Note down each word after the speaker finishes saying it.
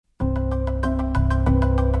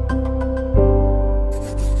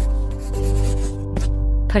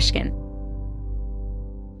Pushkin.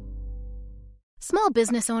 Small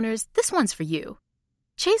business owners, this one's for you.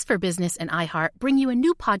 Chase for Business and iHeart bring you a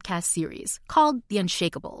new podcast series called The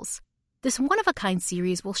Unshakables. This one-of-a-kind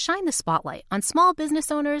series will shine the spotlight on small business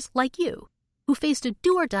owners like you, who faced a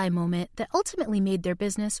do-or-die moment that ultimately made their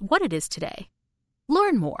business what it is today.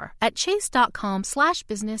 Learn more at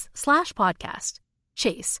chase.com/business/podcast.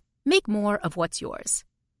 Chase, make more of what's yours.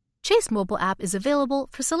 Chase mobile app is available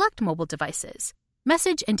for select mobile devices.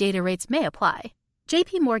 Message and data rates may apply.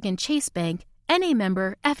 J.P. Morgan Chase Bank, N.A.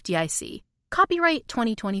 member, FDIC. Copyright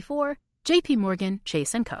 2024, J.P. Morgan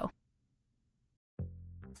Chase & Co.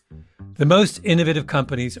 The most innovative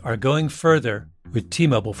companies are going further with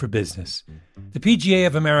T-Mobile for Business. The PGA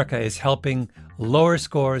of America is helping lower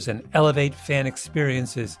scores and elevate fan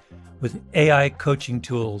experiences with AI coaching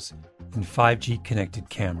tools and 5G connected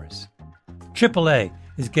cameras. AAA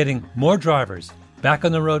is getting more drivers back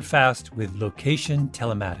on the road fast with location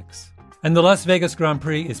telematics. And the Las Vegas Grand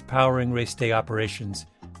Prix is powering race day operations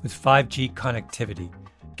with 5G connectivity,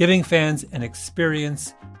 giving fans an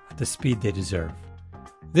experience at the speed they deserve.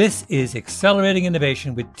 This is accelerating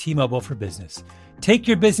innovation with T-Mobile for Business. Take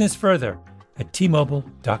your business further at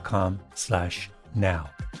T-Mobile.com/now.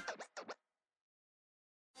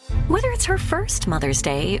 Whether it's her first Mother's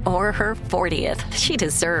Day or her 40th, she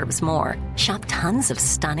deserves more. Shop tons of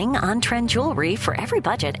stunning on-trend jewelry for every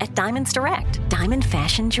budget at Diamonds Direct. Diamond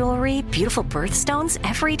fashion jewelry, beautiful birthstones,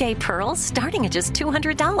 everyday pearls starting at just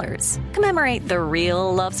 $200. Commemorate the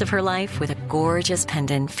real loves of her life with a gorgeous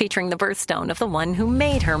pendant featuring the birthstone of the one who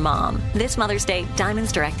made her mom. This Mother's Day,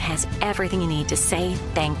 Diamonds Direct has everything you need to say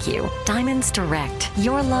thank you. Diamonds Direct.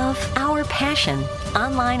 Your love, our passion.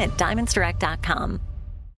 Online at diamondsdirect.com.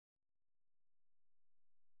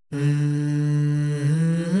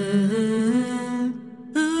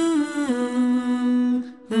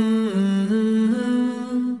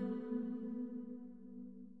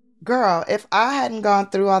 Girl, if I hadn't gone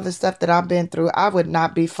through all the stuff that I've been through, I would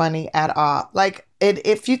not be funny at all. Like,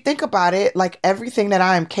 if you think about it, like everything that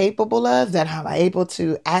I am capable of, that I'm able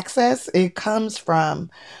to access, it comes from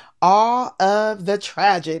all of the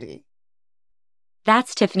tragedy.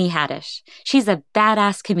 That's Tiffany Haddish. She's a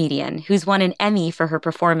badass comedian who's won an Emmy for her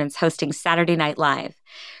performance hosting Saturday Night Live.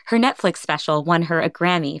 Her Netflix special won her a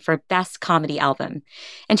Grammy for Best Comedy Album.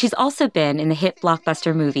 And she's also been in the hit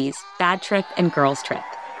blockbuster movies Bad Trip and Girls Trip.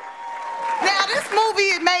 Now, this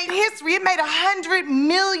movie, it made history. It made $100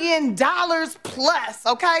 million plus,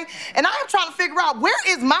 okay? And I'm trying to figure out, where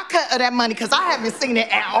is my cut of that money? Because I haven't seen it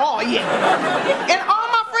at all yet. And all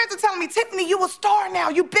my friends are telling me, Tiffany, you a star now.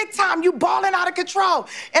 You big time. You balling out of control.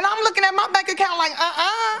 And I'm looking at my bank account like,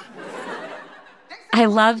 I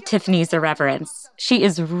love Tiffany's irreverence. She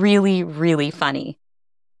is really, really funny.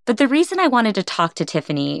 But the reason I wanted to talk to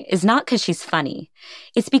Tiffany is not because she's funny.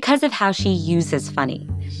 It's because of how she uses funny,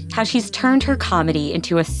 how she's turned her comedy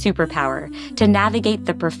into a superpower to navigate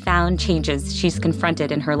the profound changes she's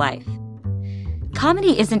confronted in her life.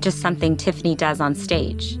 Comedy isn't just something Tiffany does on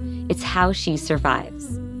stage. It's how she survives.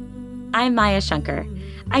 I'm Maya Shankar.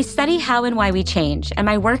 I study how and why we change, and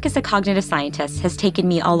my work as a cognitive scientist has taken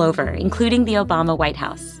me all over, including the Obama White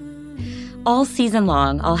House. All season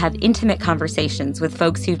long, I'll have intimate conversations with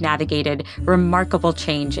folks who've navigated remarkable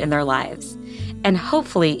change in their lives. And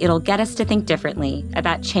hopefully, it'll get us to think differently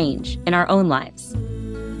about change in our own lives.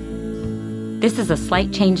 This is a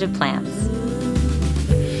slight change of plans.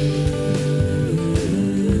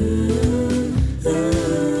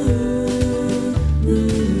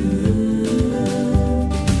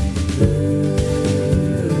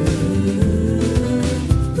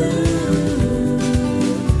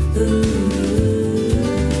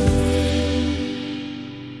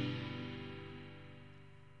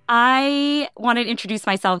 I wanted to introduce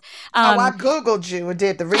myself. I Googled you and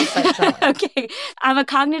did the research on it. Okay. I'm a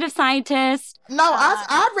cognitive scientist. No,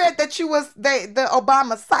 I read that you was the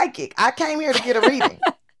Obama psychic. I came here to get a reading.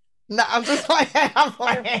 No, I'm just playing. I'm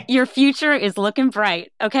playing. Your future is looking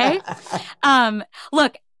bright, okay?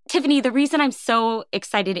 Look, Tiffany, the reason I'm so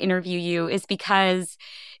excited to interview you is because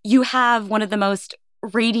you have one of the most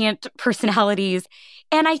radiant personalities.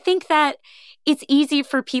 And I think that it's easy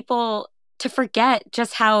for people to forget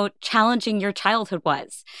just how challenging your childhood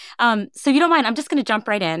was. So you don't mind, I'm just going to jump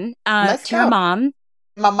right in to your mom.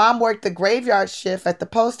 My mom worked the graveyard shift at the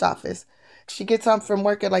post office. She gets home from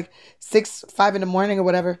work at like 5 in the morning or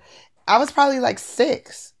whatever. I was probably like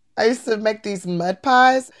 6. I used to make these mud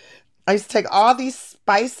pies. I used to take all these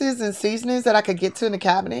spices and seasonings that I could get to in the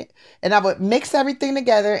cabinet, and I would mix everything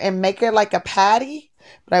together and make it like a patty.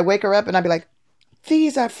 But I'd wake her up and I'd be like,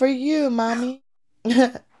 "These are for you, Mommy."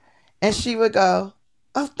 And she would go,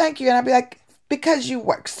 "Oh, thank you." And I'd be like, because you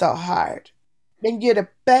work so hard. And you're the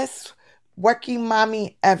best working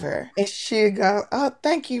mommy ever. And she'd go, oh,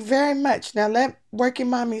 thank you very much. Now let working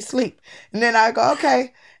mommy sleep. And then I go,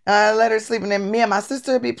 okay. Let her sleep. And then me and my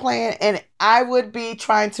sister would be playing. And I would be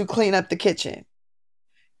trying to clean up the kitchen.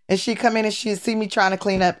 And she'd come in and she'd see me trying to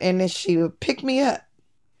clean up. And then she would pick me up.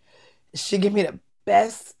 She'd give me the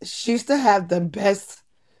best. She used to have the best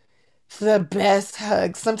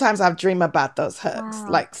hugs. Sometimes I dream about those hugs. Wow.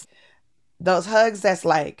 Like those hugs that's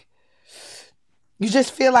like, you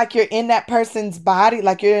just feel like you're in that person's body,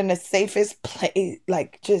 like you're in the safest place,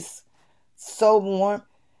 like just so warm.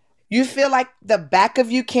 You feel like the back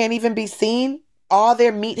of you can't even be seen. All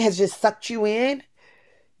their meat has just sucked you in.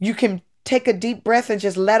 You can take a deep breath and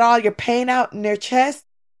just let all your pain out in their chest.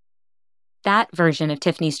 That version of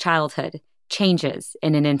Tiffany's childhood changes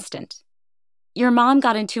in an instant. Your mom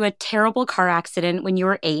got into a terrible car accident when you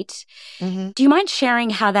were 8. Mm-hmm. Do you mind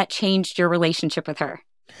sharing how that changed your relationship with her?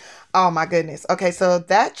 Oh my goodness. Okay, so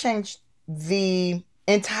that changed the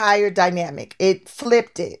entire dynamic. It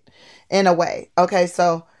flipped it in a way. Okay,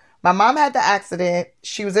 so my mom had the accident.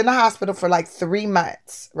 She was in the hospital for like 3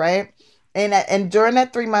 months, right? And during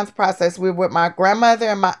that 3-month process, we were with my grandmother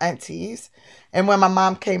and my aunties. And when my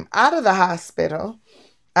mom came out of the hospital,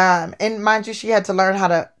 and mind you, she had to learn how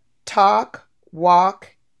to talk,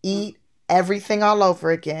 walk, eat, everything all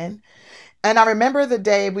over again. And I remember the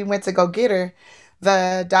day we went to go get her,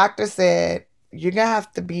 the doctor said, you're going to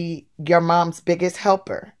have to be your mom's biggest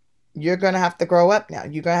helper. You're going to have to grow up now.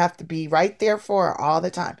 You're going to have to be right there for her all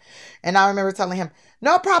the time. And I remember telling him,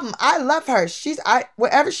 no problem. I love her.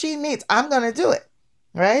 Whatever she needs, I'm going to do it.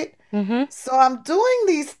 Right? Mm-hmm. So I'm doing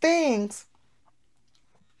these things.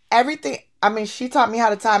 Everything. I mean, she taught me how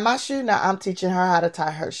to tie my shoe. Now I'm teaching her how to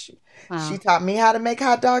tie her shoe. Wow. She taught me how to make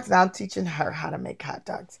hot dogs. Now I'm teaching her how to make hot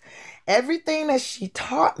dogs. Everything that she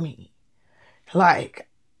taught me, like,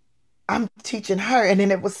 I'm teaching her. And then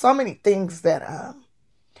it was so many things that,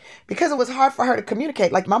 because it was hard for her to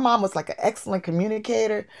communicate. Like, my mom was like an excellent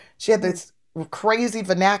communicator. She had this crazy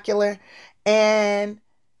vernacular. And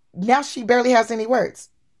now she barely has any words.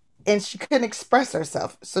 And she couldn't express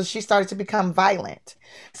herself. So she started to become violent.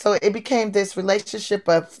 So it became this relationship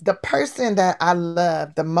of the person that I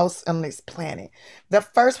loved the most on this planet. The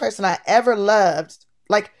first person I ever loved,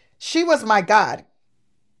 like, she was my God,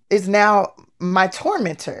 is now my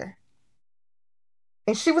tormentor.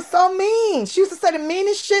 And she was so mean. She used to say the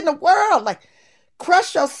meanest shit in the world, like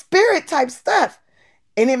crush your spirit type stuff.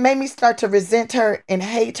 And it made me start to resent her and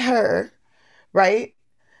hate her, right?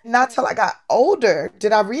 Not till I got older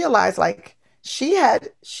did I realize, like, she had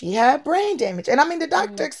brain damage. And I mean, the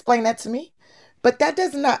doctor explained that to me, but that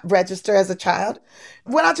does not register as a child.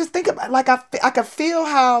 When I just think about it, like, I could feel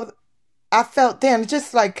how I felt then,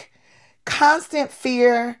 just like constant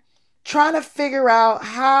fear, trying to figure out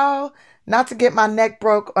how not to get my neck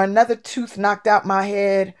broke or another tooth knocked out my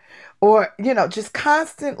head, or, just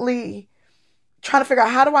constantly trying to figure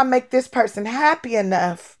out, how do I make this person happy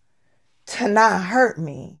enough to not hurt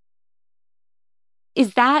me?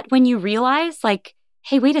 Is that when you realize, like,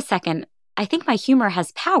 hey, wait a second, I think my humor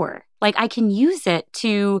has power. Like, I can use it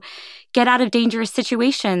to get out of dangerous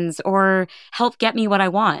situations or help get me what I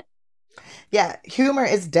want. Yeah, humor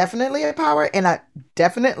is definitely a power, and I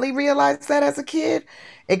definitely realized that as a kid.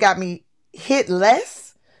 It got me hit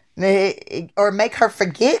less, or make her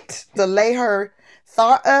forget, delay her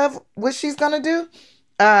thought of what she's gonna do.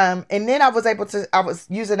 And then I was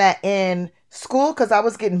using that in school, because I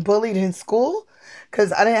was getting bullied in school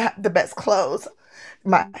because I didn't have the best clothes.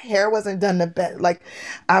 My hair wasn't done the best. Like,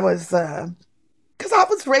 I was, because I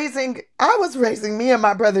was raising me and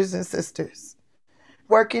my brothers and sisters,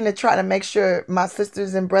 working to try to make sure my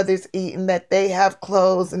sisters and brothers eat, and that they have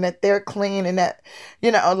clothes, and that they're clean, and that,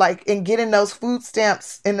 and getting those food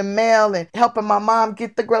stamps in the mail, and helping my mom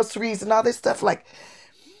get the groceries and all this stuff. Like,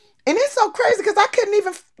 and it's so crazy because I couldn't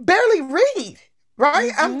even barely read,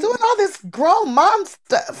 right? I'm doing all this grown mom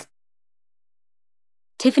stuff.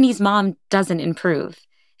 Tiffany's mom doesn't improve,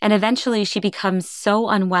 and eventually she becomes so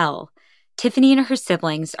unwell. Tiffany and her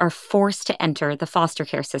siblings are forced to enter the foster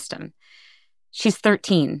care system. She's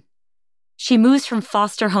 13. She moves from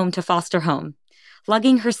foster home to foster home,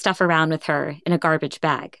 lugging her stuff around with her in a garbage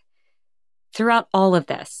bag. Throughout all of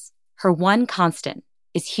this, her one constant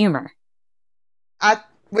is humor. I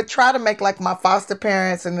would try to make, like, my foster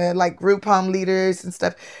parents and the, like, group home leaders and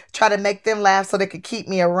stuff, try to make them laugh so they could keep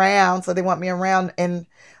me around, so they want me around. And,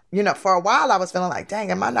 for a while I was feeling like,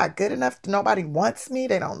 dang, am I not good enough? Nobody wants me.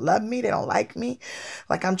 They don't love me. They don't like me.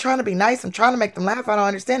 Like, I'm trying to be nice. I'm trying to make them laugh. I don't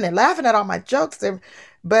understand. They're laughing at all my jokes,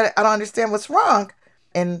 but I don't understand what's wrong.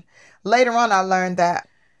 And later on, I learned that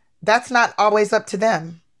that's not always up to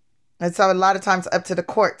them. And so a lot of times up to the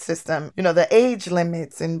court system, the age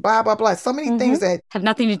limits and blah, blah, blah. So many things that have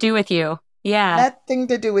nothing to do with you. Yeah. Nothing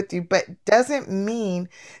to do with you, but doesn't mean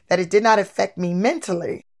that it did not affect me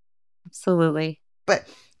mentally. Absolutely. But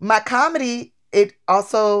my comedy, it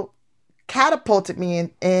also catapulted me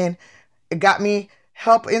and it got me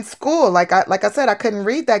help in school. Like I said, I couldn't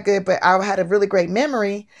read that good, but I had a really great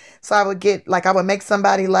memory. So I would make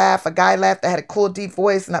somebody laugh, a guy laugh that had a cool deep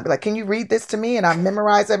voice, and I'd be like, "Can you read this to me?" And I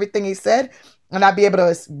memorize everything he said, and I'd be able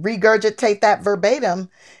to regurgitate that verbatim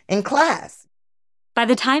in class. By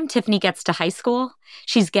the time Tiffany gets to high school,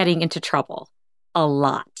 she's getting into trouble. A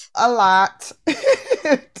lot. A lot.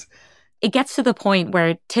 It gets to the point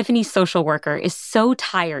where Tiffany's social worker is so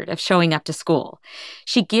tired of showing up to school.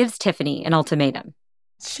 She gives Tiffany an ultimatum.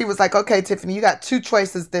 She was like, "Okay, Tiffany, you got 2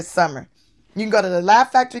 choices this summer. You can go to the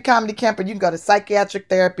Laugh Factory Comedy Camp or you can go to psychiatric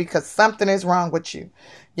therapy because something is wrong with you.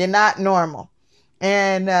 You're not normal."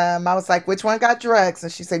 And I was like, "Which one got drugs?"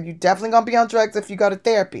 And she said, "You definitely going to be on drugs if you go to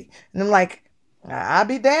therapy." And I'm like, "I'll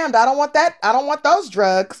be damned. I don't want that. I don't want those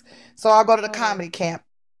drugs. So I'll go to the comedy camp."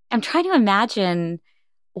 I'm trying to imagine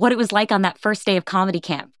what it was like on that first day of comedy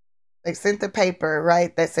camp. They sent the paper,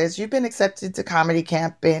 right, that says you've been accepted to comedy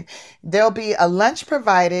camp and there'll be a lunch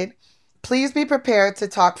provided. Please be prepared to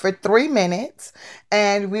talk for 3 minutes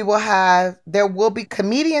and there will be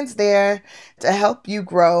comedians there to help you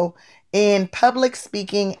grow in public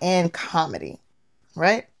speaking and comedy,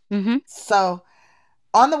 right? Mm-hmm. So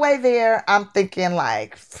on the way there, I'm thinking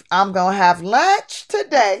like, I'm going to have lunch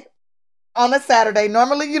today. On a Saturday.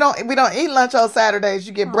 Normally we don't eat lunch on Saturdays.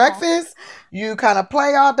 You get breakfast, you kind of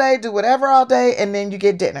play all day, do whatever all day, and then you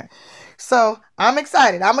get dinner. So I'm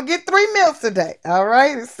excited. I'm gonna get 3 meals today. All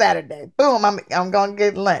right, it's Saturday. Boom, I'm gonna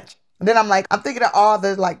get lunch. And then I'm thinking of all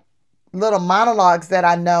the like little monologues that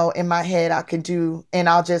I know in my head I can do, and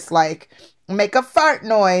I'll just like make a fart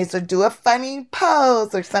noise or do a funny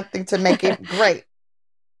pose or something to make it great.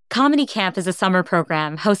 Comedy Camp is a summer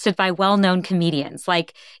program hosted by well-known comedians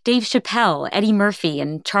like Dave Chappelle, Eddie Murphy,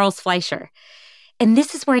 and Charles Fleischer. And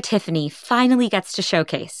this is where Tiffany finally gets to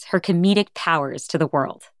showcase her comedic powers to the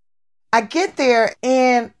world. I get there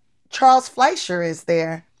and Charles Fleischer is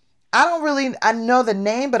there. I know the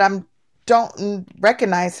name, but I don't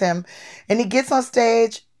recognize him. And he gets on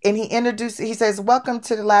stage and he says, "Welcome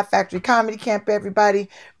to the Laugh Factory Comedy Camp, everybody.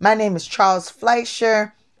 My name is Charles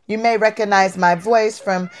Fleischer. You may recognize my voice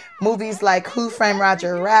from movies like Who Framed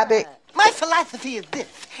Roger Rabbit." My philosophy is this: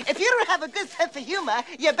 if you don't have a good sense of humor,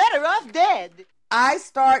 you're better off dead. I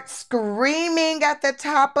start screaming at the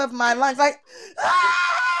top of my lungs, like,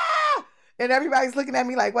 "Ah!" And everybody's looking at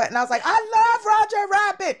me like, "What?" And I was like, "I love Roger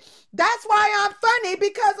Rabbit. That's why I'm funny,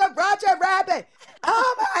 because of Roger Rabbit.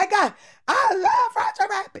 Oh my God, I love Roger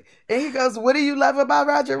Rabbit." And he goes, "What do you love about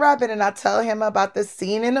Roger Rabbit?" And I tell him about the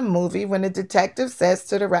scene in the movie when the detective says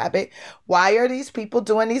to the rabbit, "Why are these people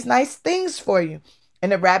doing these nice things for you?"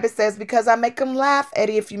 And the rabbit says, "Because I make them laugh,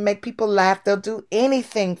 Eddie. If you make people laugh, they'll do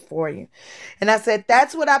anything for you." And I said,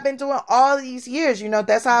 "That's what I've been doing all these years.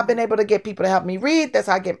 That's how I've been able to get people to help me read. That's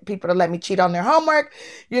how I get people to let me cheat on their homework.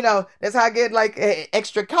 That's how I get like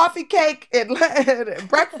extra coffee cake and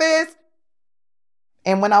breakfast."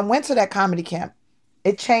 And when I went to that comedy camp,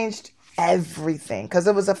 it changed everything because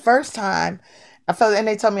it was the first time I felt, and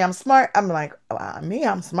they told me I'm smart. I'm like, "Me,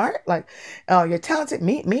 I'm smart? Like, oh, you're talented?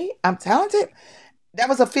 Me, I'm talented?" That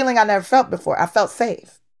was a feeling I never felt before. I felt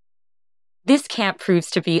safe. This camp proves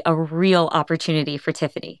to be a real opportunity for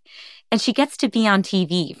Tiffany, and she gets to be on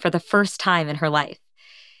TV for the first time in her life.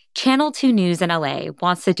 Channel 2 News in LA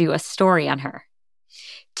wants to do a story on her.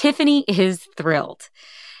 Tiffany is thrilled,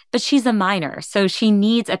 but she's a minor, so she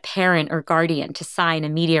needs a parent or guardian to sign a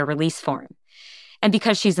media release form. And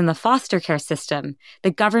because she's in the foster care system,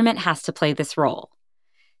 the government has to play this role.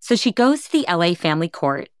 So she goes to the LA family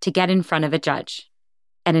court to get in front of a judge.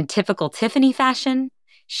 And in typical Tiffany fashion,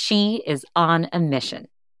 she is on a mission.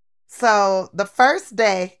 So the first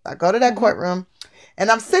day, I go to that courtroom,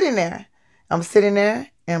 and I'm sitting there. Nobody's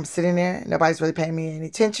really paying me any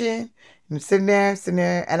attention. I'm sitting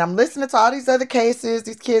there, and I'm listening to all these other cases,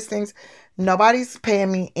 these kids' things. Nobody's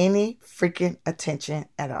paying me any freaking attention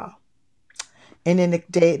at all. And then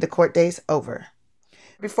the court day's over.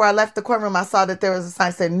 Before I left the courtroom, I saw that there was a sign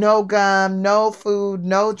that said no gum, no food,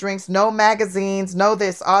 no drinks, no magazines, no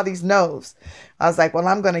this, all these no's. I was like, well,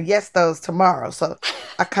 I'm going to yes those tomorrow. So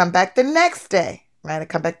I come back the next day, right?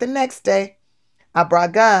 I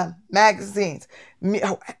brought gum, magazines,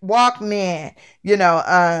 Walkman,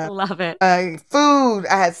 Love it. Food.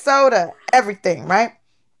 I had soda, everything, right?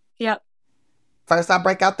 Yep. First, I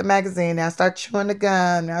break out the magazine. Then I start chewing the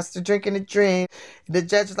gum. Then I start drinking the drink. The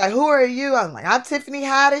judge is like, "Who are you?" I'm like, "I'm Tiffany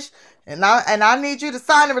Haddish, and I need you to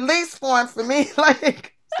sign a release form for me."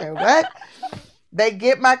 Like, say what? They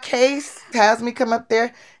get my case, has me come up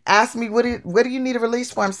there, ask me, what do you need a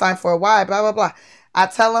release form signed for? Why? Blah, blah, blah. I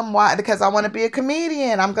tell them why, because I want to be a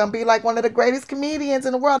comedian. I'm going to be like one of the greatest comedians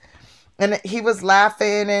in the world. And he was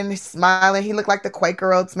laughing and smiling. He looked like the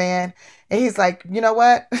Quaker Oats man. And he's like, "You know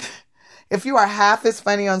what? If you are half as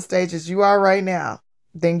funny on stage as you are right now,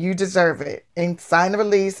 then you deserve it." And signed the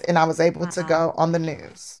release, and I was able to go on the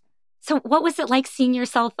news. So what was it like seeing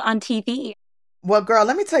yourself on TV? Well, girl,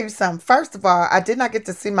 let me tell you something. First of all, I did not get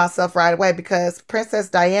to see myself right away because Princess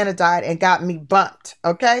Diana died and got me bumped,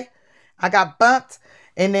 okay? I got bumped,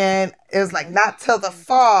 and then it was like not till the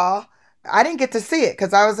fall. I didn't get to see it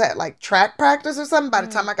because I was at like track practice or something. By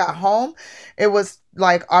the time I got home, it was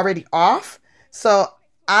like already off. So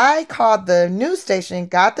I called the news station,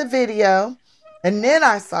 got the video, and then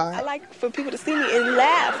I saw it. I like for people to see me and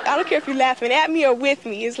laugh. I don't care if you're laughing at me or with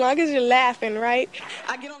me, as long as you're laughing, right?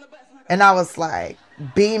 I get on the bus. And I was like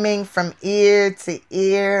beaming from ear to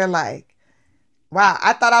ear, like, wow,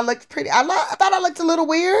 I thought I looked pretty. I thought I looked a little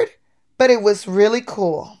weird, but it was really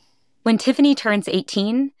cool. When Tiffany turns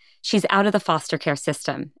 18, she's out of the foster care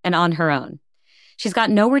system and on her own. She's got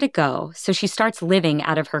nowhere to go, so she starts living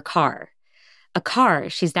out of her car. A car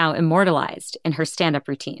she's now immortalized in her stand-up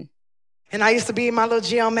routine. And I used to be in my little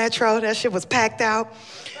Geo Metro. That shit was packed out.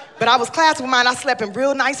 But I was classy with mine. I slept in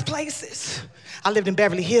real nice places. I lived in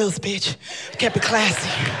Beverly Hills, bitch. Kept it classy.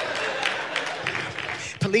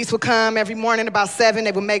 Police would come every morning about 7.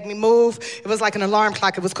 They would make me move. It was like an alarm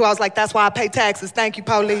clock. It was cool. I was like, that's why I pay taxes. Thank you,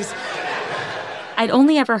 police. I'd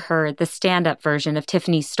only ever heard the stand-up version of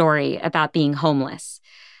Tiffany's story about being homeless.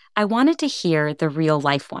 I wanted to hear the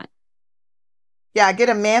real-life one. Yeah, I get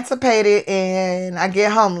emancipated and I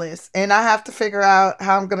get homeless. And I have to figure out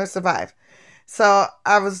how I'm going to survive. So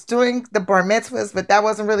I was doing the bar mitzvahs, but that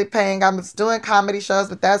wasn't really paying. I was doing comedy shows,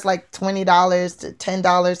 but that's like $20 to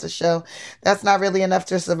 $10 a show. That's not really enough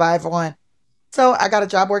to survive on. So I got a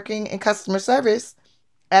job working in customer service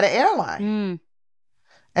at an airline.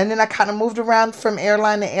 And then I kind of moved around from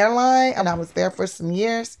airline to airline, and I was there for some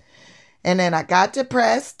years. And then I got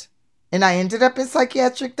depressed, and I ended up in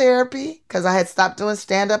psychiatric therapy because I had stopped doing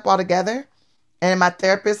stand-up altogether. And my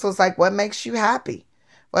therapist was like, "What makes you happy?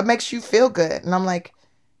 What makes you feel good?" And I'm like,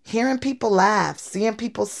 hearing people laugh, seeing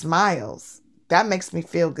people's smiles, that makes me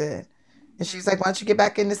feel good. And she's like, "Why don't you get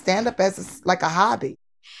back into stand-up as like a hobby?"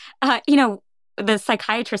 The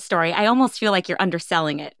psychiatrist story, I almost feel like you're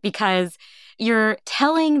underselling it because you're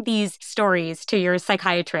telling these stories to your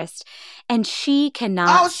psychiatrist and she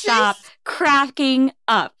cannot stop cracking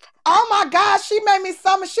up. Oh my gosh, she made me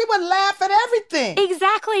summer. She would laugh at everything.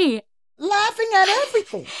 Exactly. Laughing at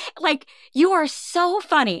everything. Like, you are so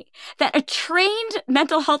funny that a trained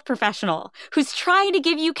mental health professional who's trying to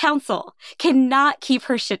give you counsel cannot keep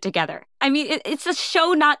her shit together. I mean, it's a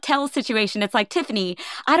show not tell situation. It's like, Tiffany,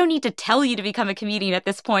 I don't need to tell you to become a comedian at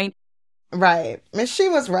this point. Right. And she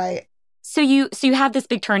was right. So you have this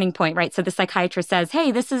big turning point, right? So the psychiatrist says,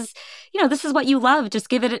 "Hey, this is what you love. Just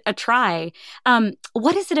give it a try."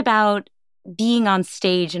 What is it about being on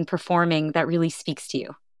stage and performing that really speaks to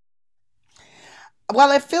you?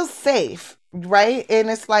 Well, it feels safe, right? And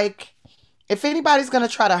it's like, if anybody's going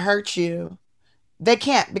to try to hurt you, they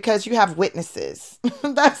can't because you have witnesses.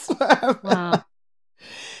 That's what Wow.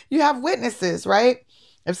 You have witnesses, right?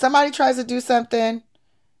 If somebody tries to do something,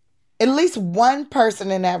 at least one person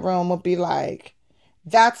in that room will be like,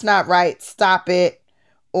 "That's not right. Stop it."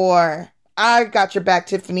 Or, "I got your back,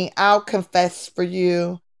 Tiffany. I'll confess for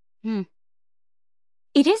you."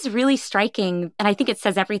 It is really striking, and I think it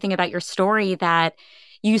says everything about your story that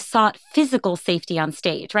you sought physical safety on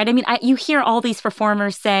stage, right? I mean, you hear all these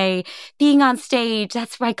performers say, being on stage,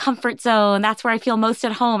 that's my comfort zone. That's where I feel most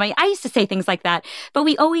at home. I used to say things like that, but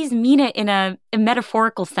we always mean it in a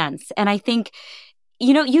metaphorical sense. And I think,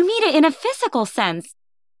 you mean it in a physical sense.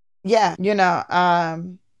 Yeah, you're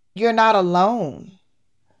not alone.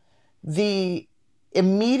 The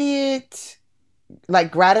immediate,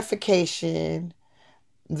 gratification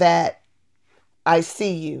that I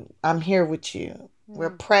see you, I'm here with you, we're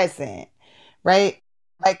present, right?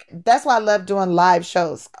 Like, that's why I love doing live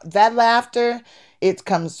shows. That laughter, it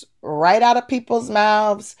comes right out of people's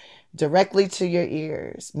mouths, directly to your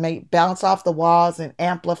ears, may bounce off the walls and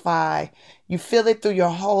amplify. You feel it through your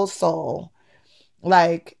whole soul.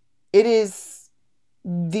 Like, it is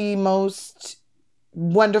the most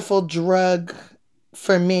wonderful drug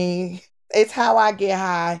for me. It's how I get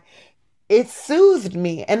high. It soothed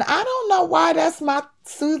me. And I don't know why that's my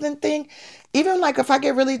soothing thing. Even like if I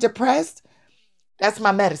get really depressed, that's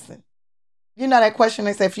my medicine. You know that question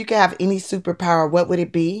they say, if you could have any superpower, what would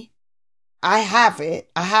it be? I have it.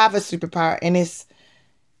 I have a superpower, and it's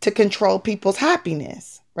to control people's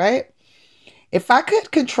happiness, right? If I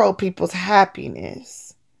could control people's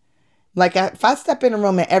happiness, like if I step in a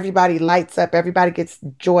room and everybody lights up, everybody gets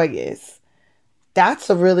joyous, that's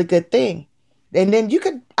a really good thing. And then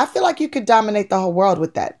I feel like you could dominate the whole world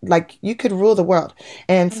with that. Like you could rule the world.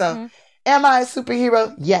 And so, am I a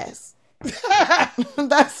superhero? Yes.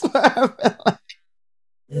 That's what I feel like.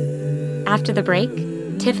 After the break,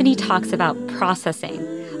 Tiffany talks about processing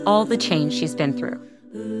all the change she's been through.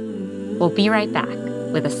 We'll be right back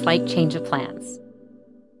with a slight change of plans.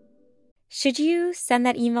 Should you send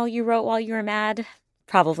that email you wrote while you were mad?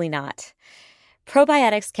 Probably not.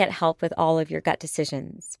 Probiotics can't help with all of your gut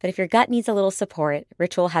decisions, but if your gut needs a little support,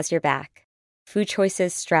 Ritual has your back. Food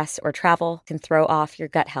choices, stress, or travel can throw off your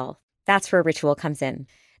gut health. That's where Ritual comes in.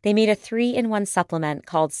 They made a 3-in-1 supplement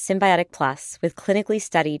called Symbiotic Plus with clinically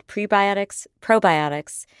studied prebiotics,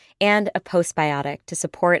 probiotics, and a postbiotic to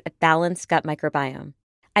support a balanced gut microbiome.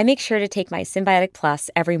 I make sure to take my Symbiotic Plus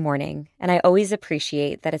every morning, and I always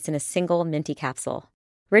appreciate that it's in a single minty capsule.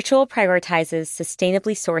 Ritual prioritizes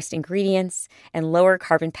sustainably sourced ingredients and lower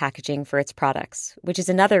carbon packaging for its products, which is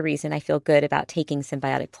another reason I feel good about taking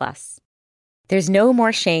Symbiotic Plus. There's no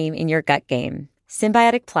more shame in your gut game.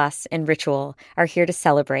 Symbiotic Plus and Ritual are here to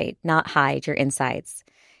celebrate, not hide your insides.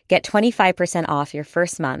 Get 25% off your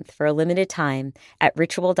first month for a limited time at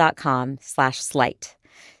ritual.com/slight.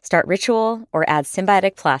 Start Ritual or add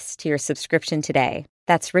Symbiotic Plus to your subscription today.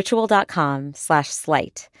 That's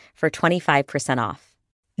ritual.com/slight for 25% off.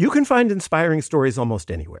 You can find inspiring stories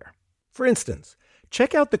almost anywhere. For instance,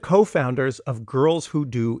 check out the co-founders of Girls Who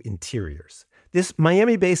Do Interiors. This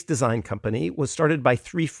Miami-based design company was started by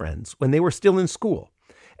 3 friends when they were still in school.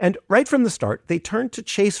 And right from the start, they turned to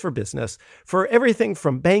Chase for Business for everything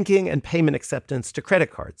from banking and payment acceptance to credit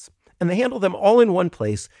cards. And they handle them all in one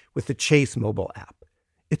place with the Chase mobile app.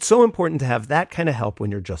 It's so important to have that kind of help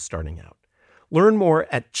when you're just starting out. Learn more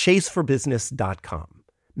at chaseforbusiness.com.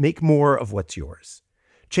 Make more of what's yours.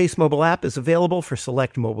 Chase mobile app is available for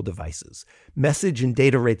select mobile devices. Message and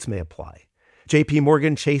data rates may apply. JP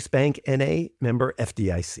Morgan Chase Bank N.A., member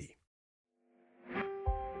FDIC.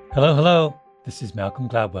 Hello. This is Malcolm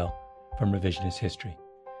Gladwell from Revisionist History.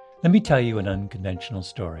 Let me tell you an unconventional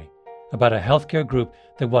story about a healthcare group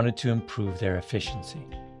that wanted to improve their efficiency.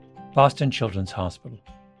 Boston Children's Hospital.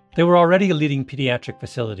 They were already a leading pediatric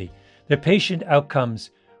facility. Their patient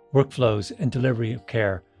outcomes, workflows, and delivery of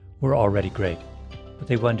care were already great. But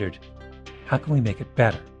they wondered, how can we make it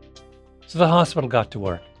better? So the hospital got to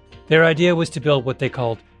work. Their idea was to build what they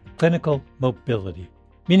called clinical mobility,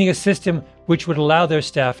 meaning a system which would allow their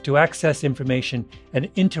staff to access information and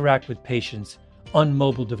interact with patients on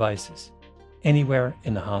mobile devices, anywhere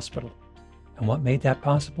in the hospital. And what made that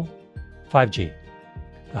possible? 5G.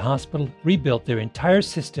 The hospital rebuilt their entire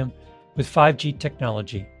system with 5G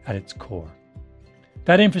technology at its core.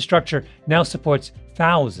 That infrastructure now supports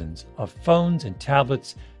thousands of phones and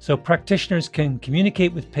tablets so practitioners can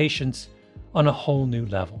communicate with patients on a whole new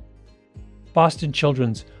level. Boston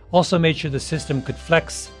Children's also made sure the system could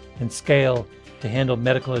flex and scale to handle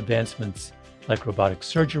medical advancements like robotic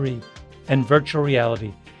surgery and virtual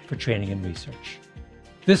reality for training and research.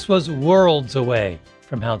 This was worlds away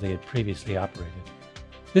from how they had previously operated.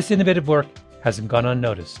 This innovative work hasn't gone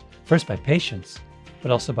unnoticed, first by patients,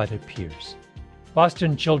 but also by their peers.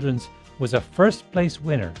 Boston Children's was a first-place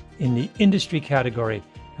winner in the industry category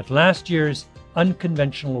at last year's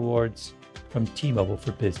Unconventional Awards from T-Mobile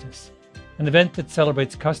for Business, an event that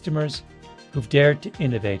celebrates customers who've dared to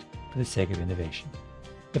innovate for the sake of innovation.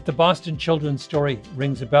 If the Boston Children's story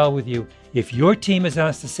rings a bell with you, if your team has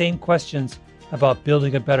asked the same questions about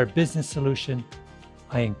building a better business solution,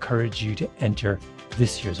 I encourage you to enter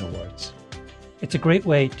this year's awards. It's a great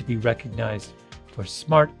way to be recognized for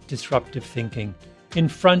smart, disruptive thinking in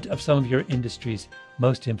front of some of your industry's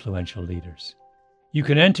most influential leaders. You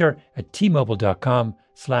can enter at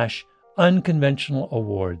tmobile.com/unconventional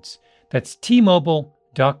awards. That's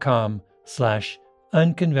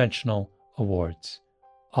tmobile.com/unconventional awards.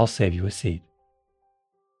 I'll save you a seat.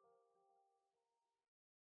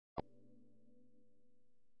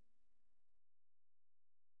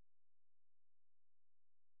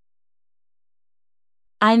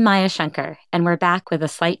 I'm Maya Shankar, and we're back with a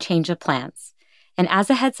slight change of plans. And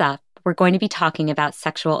as a heads up, we're going to be talking about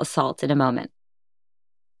sexual assault in a moment.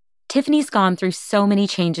 Tiffany's gone through so many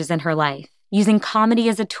changes in her life, using comedy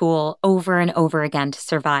as a tool over and over again to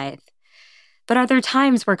survive. But are there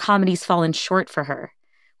times where comedy's fallen short for her,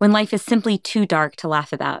 when life is simply too dark to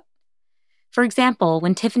laugh about? For example,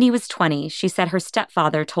 when Tiffany was 20, she said her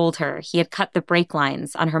stepfather told her he had cut the brake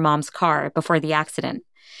lines on her mom's car before the accident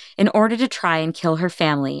in order to try and kill her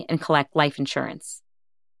family and collect life insurance.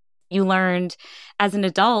 You learned as an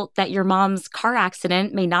adult that your mom's car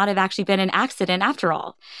accident may not have actually been an accident after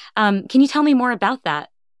all. Can you tell me more about that?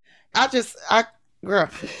 Girl,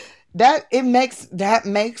 that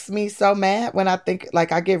makes me so mad when I think,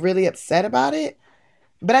 like, I get really upset about it.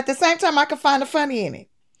 But at the same time, I can find the funny in it.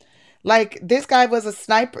 Like, this guy was a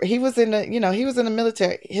sniper. He was in the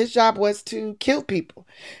military. His job was to kill people.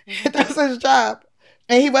 That's his job.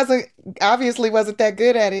 And he obviously wasn't that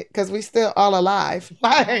good at it because we still all alive.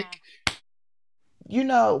 Like,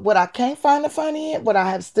 what I can't find the funny in, what I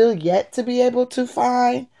have still yet to be able to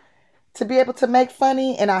find, to be able to make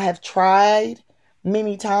funny, and I have tried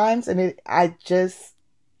many times, and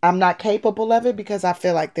I'm not capable of it because I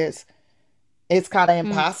feel like it's kind of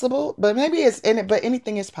impossible, but maybe it's in it, but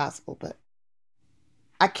anything is possible, but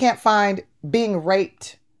I can't find being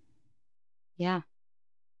raped. Yeah.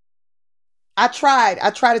 I tried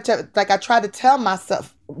to tell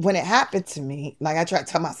myself when it happened to me, like I tried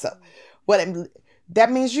to tell myself,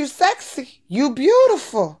 that means you're sexy, you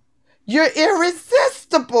beautiful, you're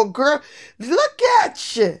irresistible, girl. Look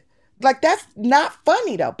at you. Like, that's not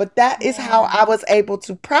funny though, but that is how I was able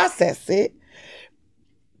to process it.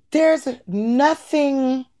 There's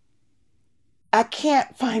nothing, I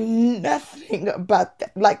can't find nothing about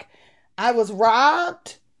that. Like, I was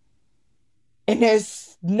robbed and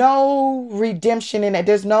there's no redemption in it.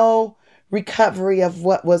 There's no recovery of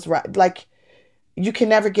what was right. Like, you can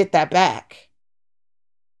never get that back.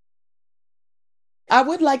 I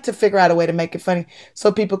would like to figure out a way to make it funny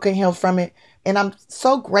so people can heal from it. And I'm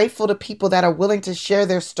so grateful to people that are willing to share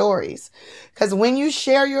their stories. Because when you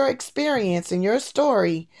share your experience and your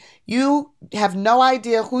story, you have no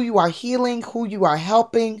idea who you are healing, who you are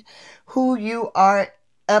helping, who you are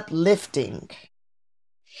uplifting.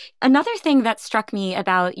 Another thing that struck me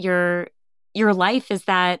about your life is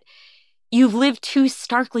that you've lived two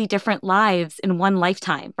starkly different lives in one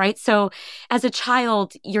lifetime, right? So as a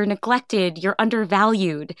child, you're neglected, you're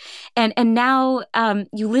undervalued. And now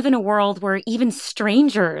you live in a world where even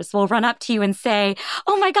strangers will run up to you and say,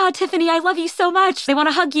 "Oh my God, Tiffany, I love you so much." They want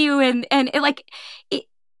to hug you.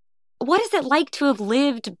 What is it like to have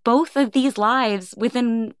lived both of these lives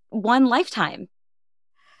within one lifetime?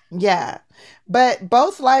 Yeah, but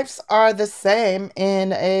both lives are the same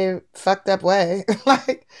in a fucked up way.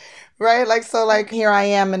 Like, right? Like, so like here I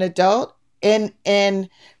am an adult and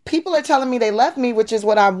people are telling me they love me, which is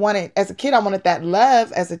what I wanted as a kid. I wanted that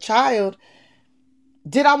love as a child.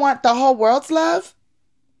 Did I want the whole world's love?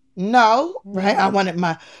 No, right? I wanted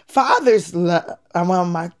my father's love. I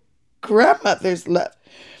wanted my grandmother's love.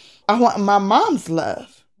 I want my mom's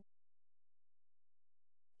love.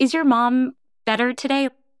 Is your mom better today?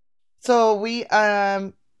 So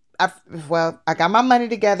I got my money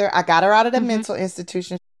together. I got her out of the mental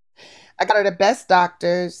institution. I got her the best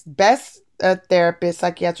doctors, best therapists,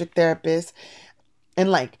 psychiatric therapists. And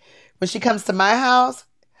like, when she comes to my house,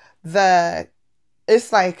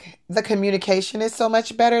 it's like the communication is so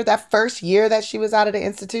much better. That first year that she was out of the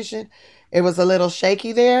institution, it was a little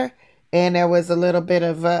shaky there. And there was a little bit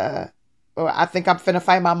of, I think I'm finna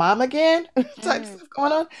fight my mom again type stuff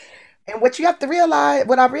going on. And what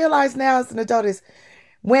I realize now as an adult is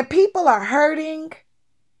when people are hurting,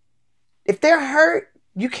 if they're hurt,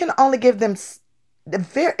 you can only give them,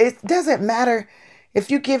 it doesn't matter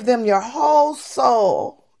if you give them your whole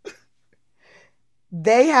soul.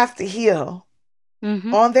 They have to heal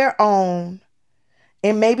on their own.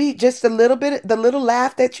 And maybe just a little bit, the little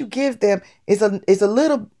laugh that you give them is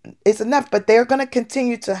enough, but they're going to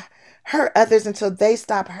continue to hurt others until they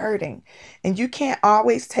stop hurting. And you can't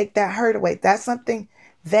always take that hurt away. That's something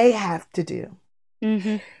they have to do.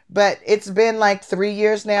 But it's been like 3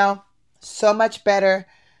 years now. So much better.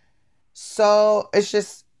 So it's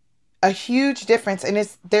just a huge difference. And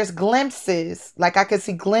there's glimpses, like I could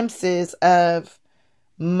see glimpses of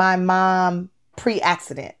my mom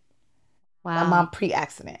pre-accident. Wow. My mom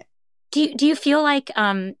pre-accident. Do you feel like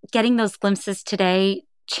getting those glimpses today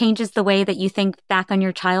changes the way that you think back on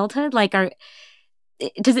your childhood? Like,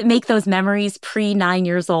 does it make those memories pre-9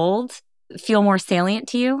 years old feel more salient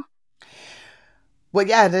to you? Well,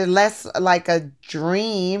 yeah, they're less like a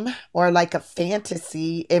dream or like a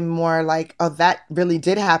fantasy and more like, oh, that really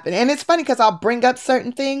did happen. And it's funny because I'll bring up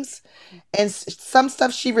certain things and some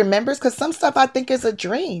stuff she remembers because some stuff I think is a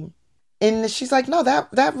dream. And she's like, no,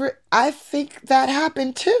 I think that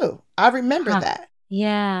happened too. I remember that.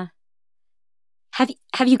 Yeah.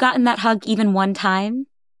 Have you gotten that hug even one time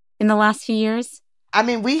in the last few years? I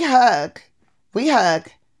mean, we hug.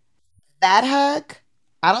 that hug,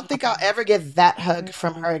 I don't think I'll ever get that hug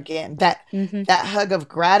from her again. That hug of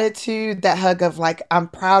gratitude, that hug of like, I'm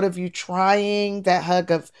proud of you trying, that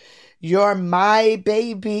hug of you're my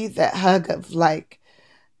baby, that hug of like,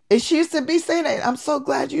 and she used to be saying that, I'm so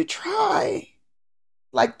glad you try.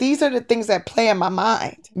 Like, these are the things that play in my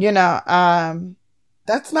mind,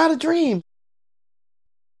 that's not a dream.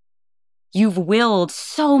 You've willed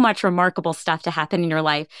so much remarkable stuff to happen in your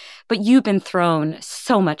life, but you've been thrown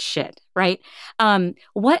so much shit, right?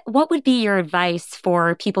 What would be your advice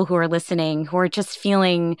for people who are listening, who are just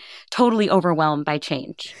feeling totally overwhelmed by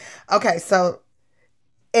change? Okay, so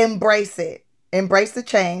embrace it. Embrace the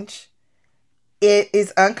change. It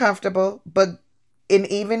is uncomfortable, and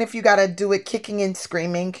even if you got to do it kicking and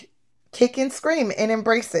screaming, kick and scream and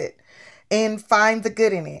embrace it and find the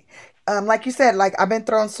good in it. Like you said, like, I've been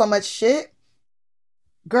thrown so much shit.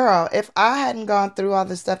 Girl, if I hadn't gone through all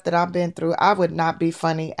the stuff that I've been through, I would not be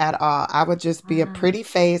funny at all. I would just be a pretty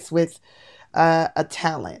face with a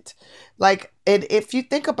talent. Like, if you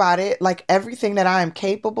think about it, like, everything that I am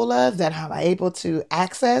capable of, that I'm able to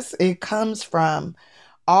access, it comes from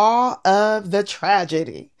all of the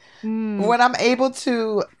tragedy. When I'm able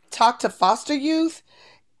to talk to foster youth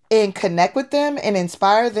and connect with them and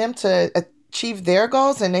inspire them to achieve their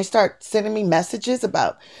goals, and they start sending me messages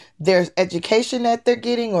about their education that they're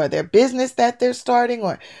getting or their business that they're starting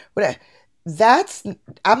or whatever,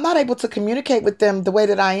 I'm not able to communicate with them the way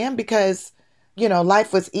that I am because,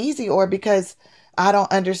 life was easy or because I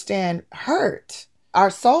don't understand hurt. Our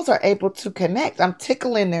souls are able to connect. I'm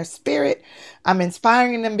tickling their spirit. I'm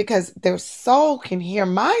inspiring them because their soul can hear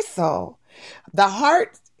my soul. The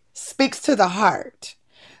heart speaks to the heart.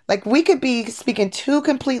 Like, we could be speaking two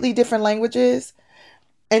completely different languages,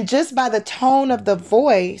 and just by the tone of the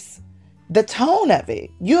voice, the tone of it,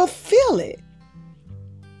 you'll feel it.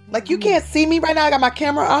 Like, you can't see me right now. I got my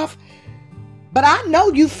camera off, but I know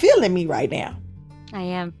you feeling me right now. I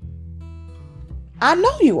am. I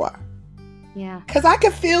know you are. Yeah. Because I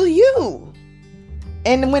can feel you.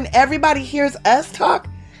 And when everybody hears us talk,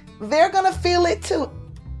 they're going to feel it too.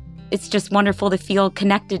 It's just wonderful to feel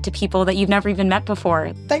connected to people that you've never even met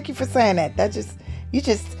before. Thank you for saying that. You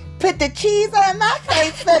just put the cheese on my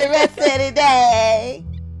face for the rest of the day.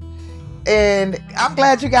 And I'm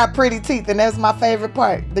glad you got pretty teeth, and that's my favorite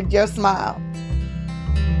part, your smile.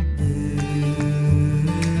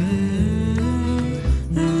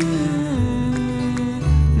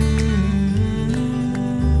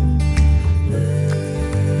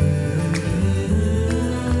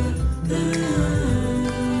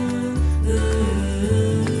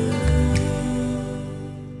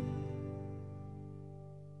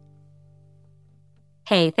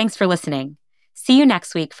 Hey, thanks for listening. See you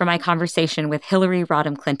next week for my conversation with Hillary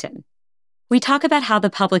Rodham Clinton. We talk about how the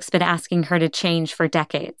public's been asking her to change for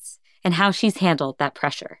decades and how she's handled that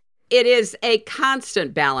pressure. It is a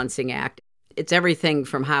constant balancing act. It's everything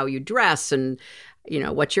from how you dress and,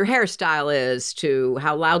 what your hairstyle is to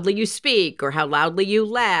how loudly you speak or how loudly you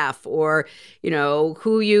laugh or,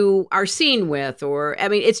 who you are seen with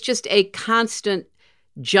it's just a constant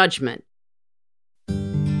judgment.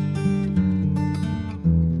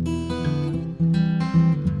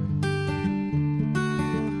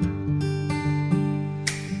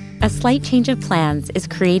 A Slight Change of Plans is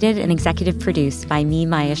created and executive produced by me,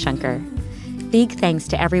 Maya Shankar. Big thanks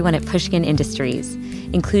to everyone at Pushkin Industries,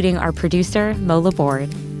 including our producer, Mo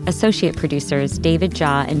Laborde, associate producers, David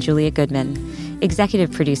Jha and Julia Goodman,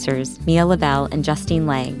 executive producers, Mia Lavelle and Justine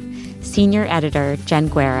Lang, senior editor, Jen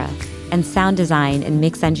Guerra, and sound design and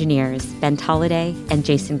mix engineers, Ben Tolliday and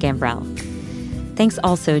Jason Gambrell. Thanks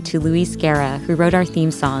also to Luis Guerra, who wrote our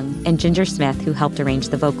theme song, and Ginger Smith, who helped arrange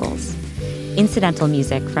the vocals. Incidental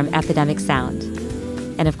music from Epidemic Sound.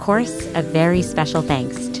 And of course, a very special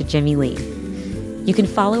thanks to Jimmy Lee. You can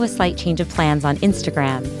follow A Slight Change of Plans on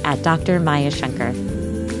Instagram at Dr. Maya Shankar.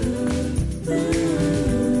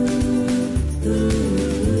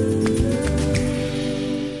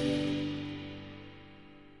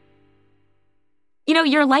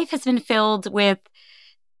 Your life has been filled with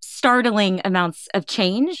startling amounts of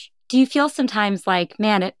change. Do you feel sometimes like,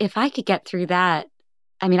 man, if I could get through that,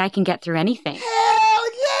 I can get through anything? Hell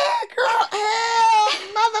yeah, girl. Hell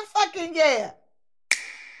motherfucking yeah.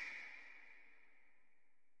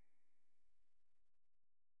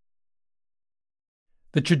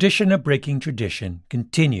 The tradition of breaking tradition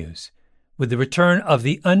continues with the return of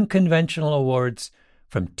the Unconventional Awards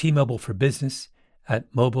from T-Mobile for Business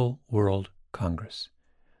at Mobile World Congress.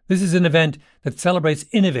 This is an event that celebrates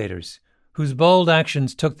innovators whose bold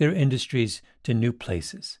actions took their industries to new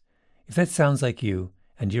places. If that sounds like you,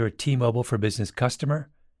 and you're a T-Mobile for Business customer,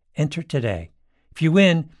 enter today. If you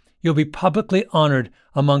win, You'll be publicly honored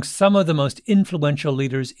amongst some of the most influential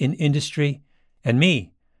leaders in industry. And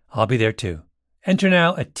me, I'll be there too. Enter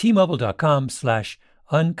now at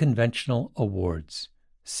tmobile.com/unconventional awards.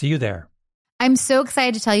 See you there. I'm so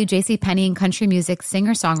excited to tell you JCPenney and country music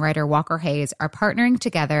singer-songwriter Walker Hayes are partnering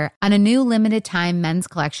together on a new limited-time men's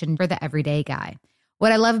collection for the everyday guy.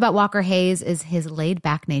 What I love about Walker Hayes is his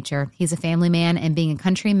laid-back nature. He's a family man, and being a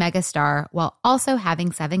country megastar while also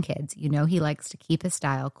having 7 kids, you know he likes to keep his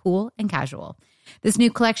style cool and casual. This new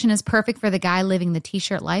collection is perfect for the guy living the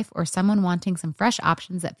t-shirt life or someone wanting some fresh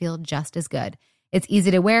options that feel just as good. It's easy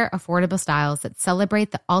to wear, affordable styles that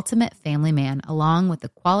celebrate the ultimate family man, along with the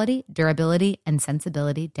quality, durability, and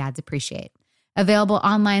sensibility dads appreciate. Available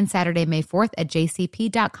online Saturday, May 4th at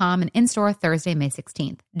jcp.com and in-store Thursday, May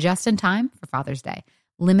 16th. Just in time for Father's Day.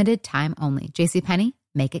 Limited time only. JCPenney,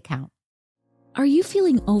 make it count. Are you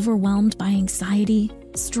feeling overwhelmed by anxiety,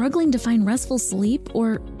 struggling to find restful sleep,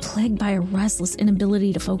 or plagued by a restless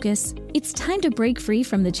inability to focus? It's time to break free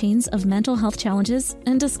from the chains of mental health challenges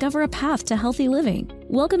and discover a path to healthy living.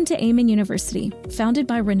 Welcome to Amen University, founded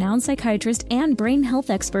by renowned psychiatrist and brain health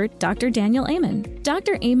expert Dr. Daniel Amen.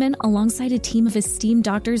 Dr. Amen, alongside a team of esteemed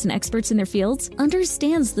doctors and experts in their fields,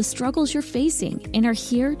 understands the struggles you're facing and are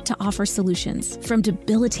here to offer solutions. From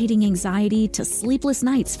debilitating anxiety to sleepless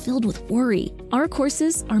nights filled with worry, our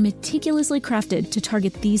courses are meticulously crafted to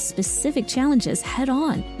target these specific challenges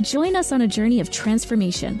head-on. Join us on a journey of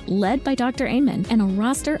transformation led by Dr. Amen and a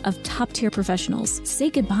roster of top-tier professionals. Say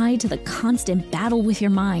goodbye to the constant battle with your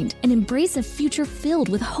mind and embrace a future filled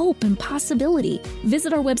with hope and possibility.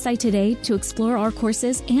 Visit our website today to explore our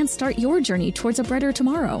courses and start your journey towards a brighter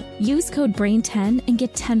tomorrow. Use code BRAIN10 and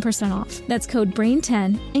get 10% off. That's code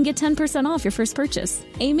BRAIN10 and get 10% off your first purchase.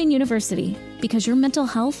 Amen University, because your mental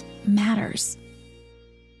health matters.